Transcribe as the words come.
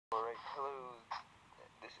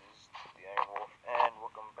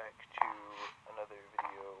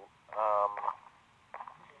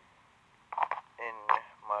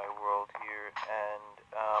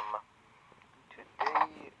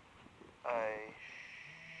I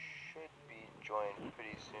should be joined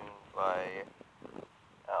pretty soon by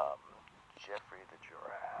Geoffrey the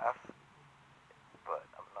Giraffe, but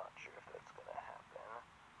I'm not sure if that's gonna happen.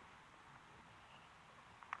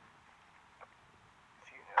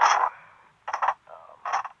 If you know,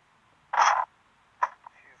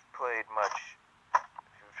 if you've played much,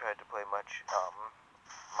 if you've tried to play much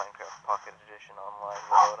Minecraft Pocket Edition online,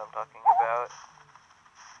 you know what I'm talking about.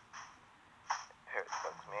 Here, it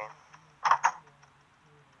bugs me.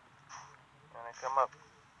 And I come up.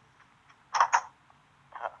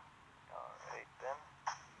 Huh. Alright then.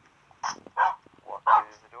 Walk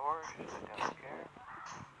through the door, I don't care.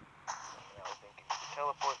 I was thinking you could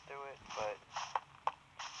teleport through it, but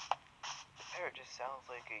the parrot just sounds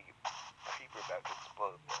like a creeper about to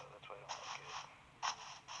explode though, that's why I don't like it.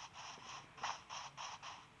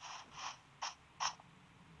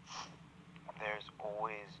 There's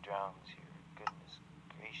always drowns here, goodness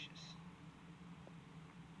gracious.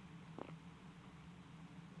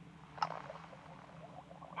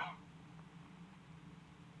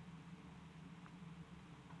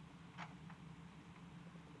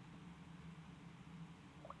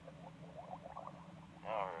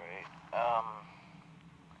 Alright,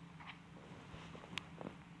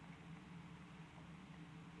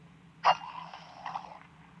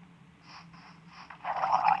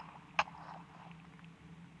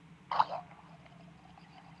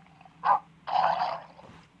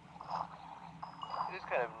 it is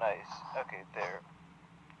kind of nice. Okay, there.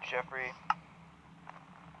 Geoffrey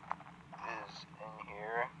is in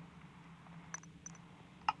here.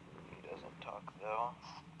 He doesn't talk though.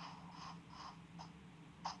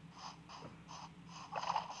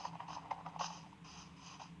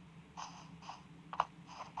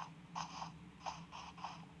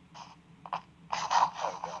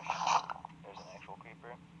 Oh gosh, there's an actual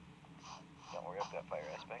creeper. Don't worry, I've got fire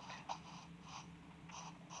aspect.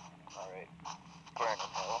 Alright, burn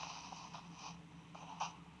in hell.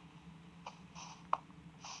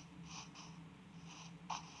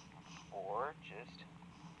 Or just,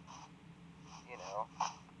 you know,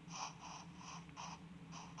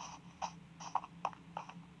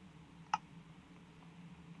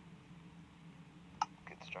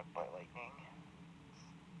 get struck by lightning.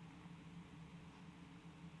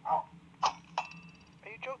 Are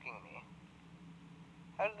you joking me?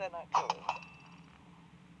 How did that not go?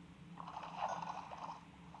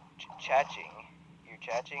 Chaching? You're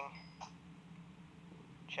chaching?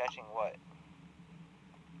 Chaching what?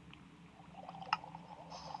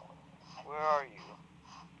 Where are you?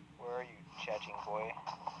 Where are you, chaching boy?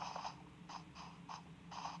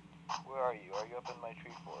 Where are you? Are you up in my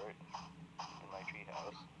tree fort? In my tree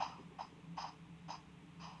house?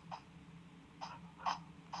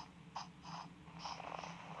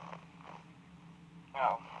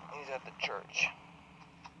 Oh, he's at the church.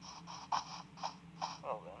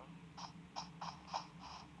 Well then.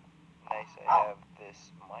 Nice, I have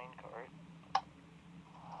this minecart.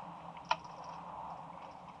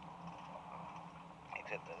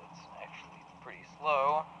 Except that it's actually pretty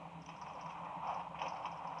slow.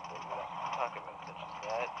 But we don't talk about such as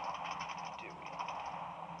that, do we?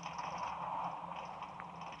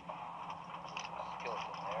 Some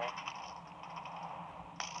skeleton there.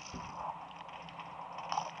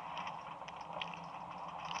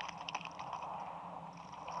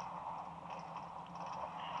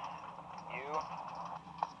 You?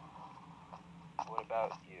 What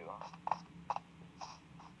about you?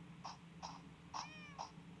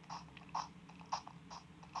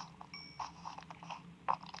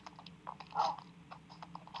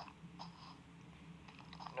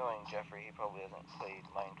 Knowing Geoffrey, he probably hasn't played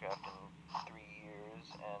Minecraft in 3 years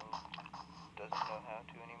and doesn't know how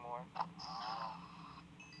to anymore.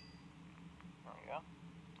 There we go.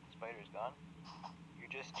 The spider's gone. You're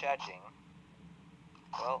just chaching.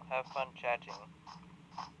 Well, have fun chaching.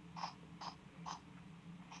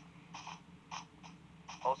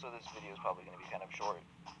 Also, this video is probably going to be kind of short,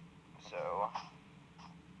 so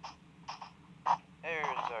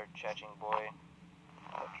there's our chaching boy.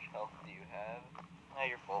 How much health do you have? Ah,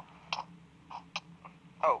 you're full.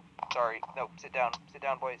 Oh, sorry. No, sit down. Sit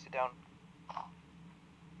down, boy. Sit down.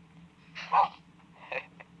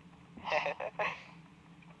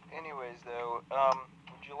 Anyways, though,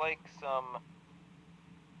 would you like some...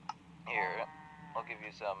 Here, I'll give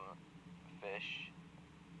you some fish.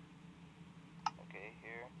 Okay,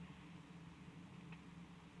 here.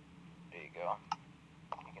 There you go.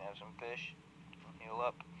 You can have some fish. Heal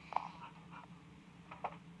up.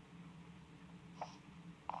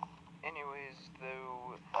 Anyways,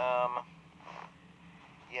 though,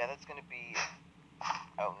 yeah, that's gonna be...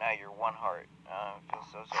 Oh, now you're 1 heart. I feel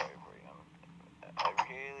so sorry for you.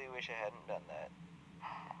 really wish I hadn't done that.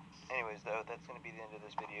 Anyways, though, that's going to be the end of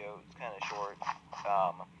this video. It's kind of short,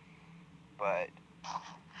 but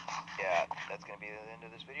yeah, that's going to be the end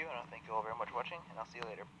of this video, and I'll thank you all very much for watching, and I'll see you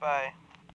later. Bye!